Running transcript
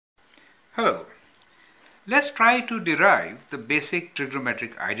Hello. Let's try to derive the basic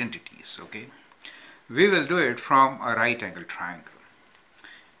trigonometric identities, okay? We will do it from a right angle triangle.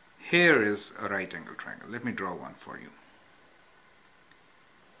 Here is a right angle triangle. Let me draw one for you.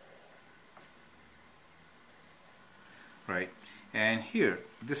 Right? And here,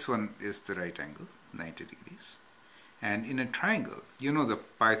 this one is the right angle, 90 degrees. And in a triangle, you know the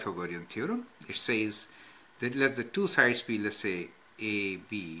Pythagorean theorem. It says that let the two sides be, let's say, A,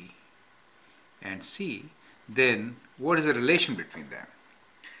 B, and C. Then what is the relation between them?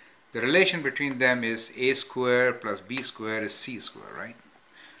 The relation between them is a square plus b square is c square, right?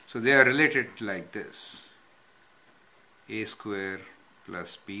 So they are related like this. A square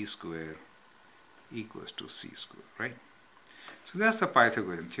plus b square equals to c square, right? So that's the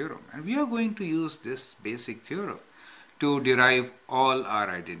Pythagorean theorem. And we are going to use this basic theorem to derive all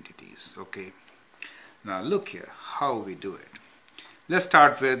our identities, okay? Now look here, how we do it. Let's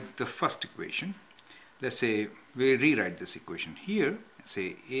start with the first equation. Let's say we rewrite this equation here.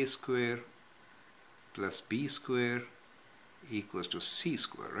 Say a square plus b square equals to c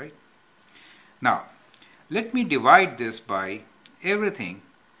square, right? Now, let me divide this by everything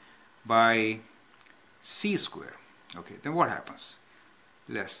by c square. Okay, then what happens?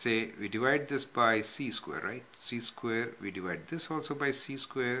 Let's say we divide this by c square, right? C square, we divide this also by c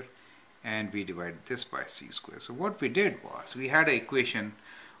square, and we divide this by c square. So what we did was, we had an equation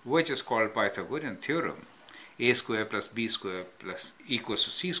which is called Pythagorean theorem. A square plus b square plus equals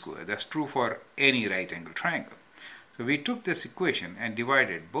to c square. That's true for any right angle triangle. So we took this equation and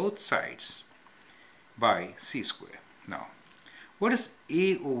divided both sides by c square. Now, what is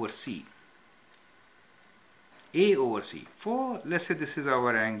a over c? A over c. For, let's say this is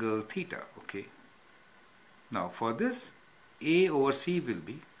our angle theta, okay? Now for this, a over c will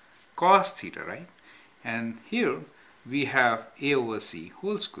be cos theta, right? And here we have a over c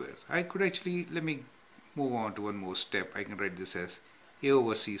whole square. I could actually, let me move on to one more step. I can write this as a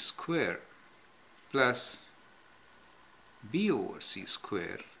over c square plus b over c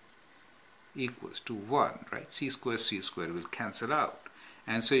square equals to 1, right? C square will cancel out,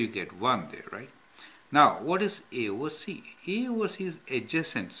 and so you get 1 there, right? Now what is a over c? A over c is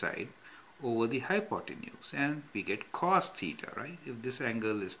adjacent side over the hypotenuse, and we get cos theta, right? If this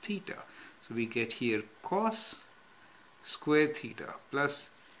angle is theta, so we get here cos square theta plus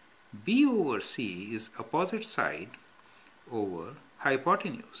b over c is opposite side over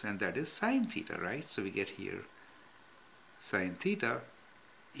hypotenuse, and that is sine theta, right? So we get here sine theta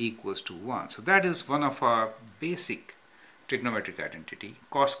equals to 1. So that is one of our basic trigonometric identity.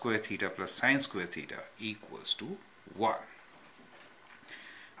 Cos square theta plus sine square theta equals to 1.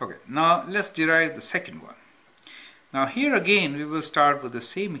 Okay, now let's derive the second one. Now here again we will start with the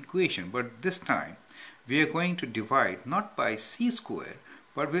same equation, but this time we are going to divide not by c square,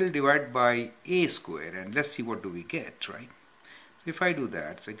 but we'll divide by a square, and let's see what do we get, right? So if I do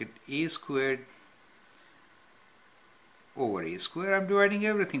that, so I get a squared over a square. I'm dividing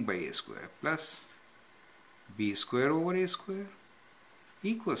everything by a square plus b square over a square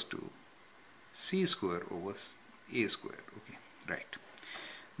equals to c square over a square. Okay, right.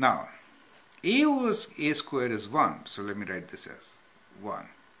 Now a over a square is 1, so let me write this as 1,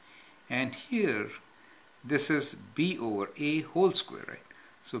 and here this is b over a whole square, right?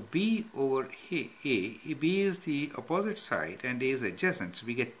 So b over a, b is the opposite side and a is adjacent, so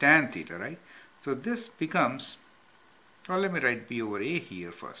we get tan theta, right? So this becomes, or let me write b over a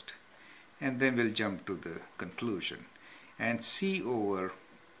here first, and then we'll jump to the conclusion, and c over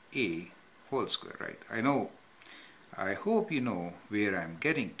a whole square, right? I hope you know where I'm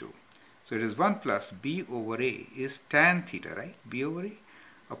getting to. So it is 1 plus b over a is tan theta, right? B over a,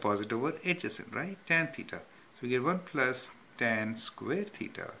 opposite over adjacent, right? Tan theta. So we get 1 plus tan square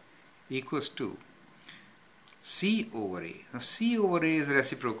theta equals to c over a. Now c over a is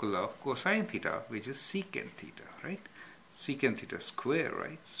reciprocal of cosine theta, which is secant theta, right? Secant theta square,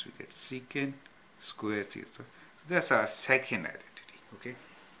 right? So we get secant square theta. So that's our second identity, okay?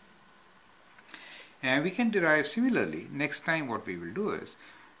 And we can derive similarly. Next time what we will do is,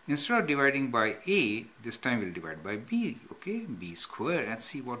 instead of dividing by a, this time we'll divide by b, okay? B square, and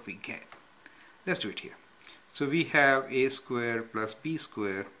see what we get. Let's do it here. So we have a square plus b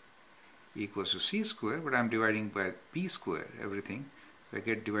square equals to c square, but I'm dividing by b square, everything. So I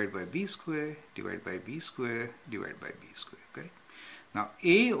get divide by b square, divide by b square, divide by b square, correct? Now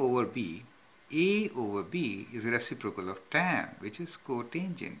a over b is a reciprocal of tan, which is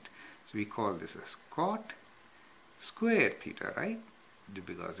cotangent. So we call this as cot square theta, right?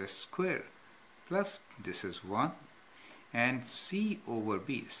 Because it's square, plus this is 1, and c over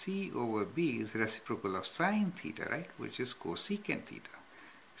b is reciprocal of sine theta, right? Which is cosecant theta.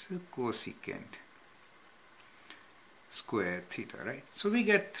 So cosecant square theta, right? So we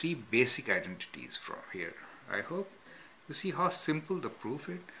get three basic identities from here. I hope you see how simple the proof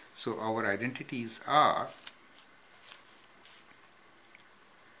is. So our identities are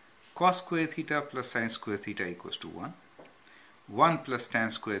cos square theta plus sine square theta equals to 1, 1 plus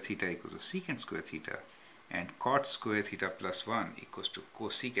tan square theta equals to secant square theta, and cot square theta plus 1 equals to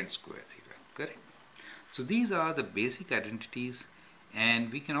cosecant square theta. Correct? So these are the basic identities,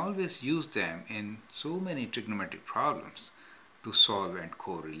 and we can always use them in so many trigonometric problems to solve and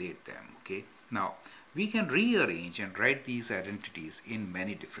correlate them. Okay. Now we can rearrange and write these identities in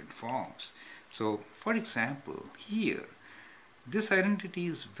many different forms. So for example, here this identity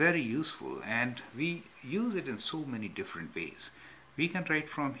is very useful and we use it in so many different ways. We can write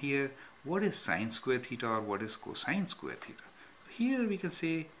from here what is sine square theta or what is cosine square theta. Here we can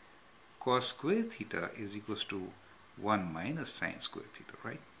say cos square theta is equals to 1 minus sine square theta,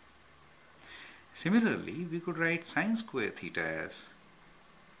 right? Similarly, we could write sine square theta as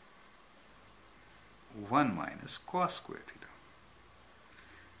 1 minus cos square theta.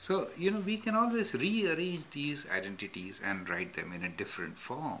 So, we can always rearrange these identities and write them in a different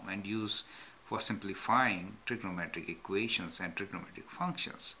form and use for simplifying trigonometric equations and trigonometric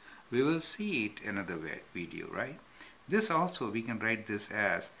functions. We will see it in another video, right? This also, we can write this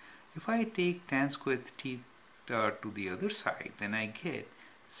as, if I take tan square theta to the other side, then I get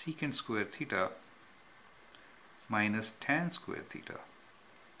secant square theta minus tan square theta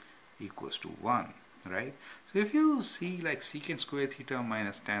equals to 1. Right? So if you see like secant square theta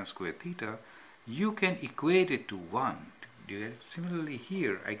minus tan square theta, you can equate it to 1. Similarly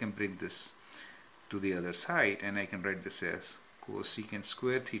here, I can bring this to the other side and I can write this as cosecant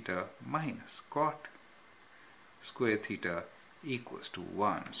square theta minus cot square theta equals to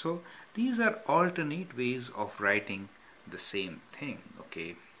 1. So these are alternate ways of writing the same thing,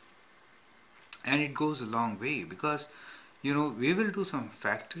 okay? And it goes a long way because, we will do some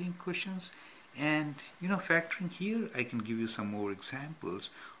factoring questions. And factoring here, I can give you some more examples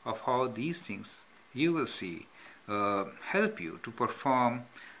of how these things you will see help you to perform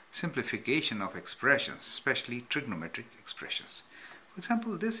simplification of expressions, especially trigonometric expressions. For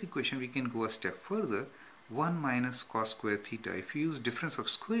example, this equation we can go a step further. 1 minus cos square theta. If you use difference of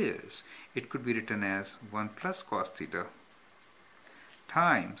squares, it could be written as 1 plus cos theta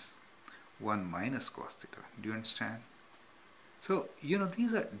times 1 minus cos theta. Do you understand? So,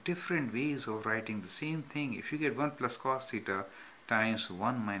 these are different ways of writing the same thing. If you get 1 plus cos theta times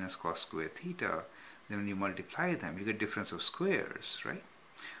 1 minus cos square theta, then when you multiply them, you get difference of squares, right?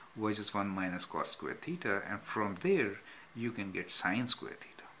 Which is 1 minus cos square theta, and from there, you can get sine square theta.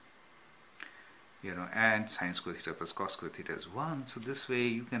 And sine square theta plus cos square theta is 1. So this way,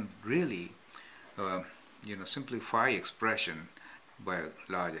 you can really, simplify expression by a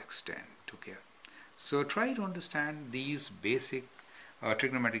large extent, okay? So try to understand these basic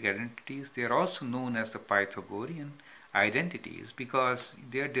trigonometric identities. They are also known as the Pythagorean identities because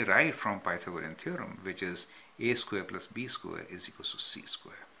they are derived from Pythagorean theorem, which is a square plus b square is equals to c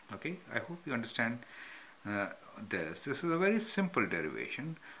square. Okay, I hope you understand this. This is a very simple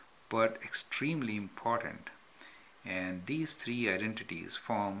derivation, but extremely important. And these three identities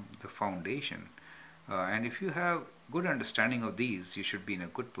form the foundation. And if you have good understanding of these, you should be in a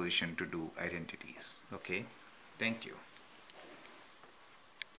good position to do identities. Okay, thank you.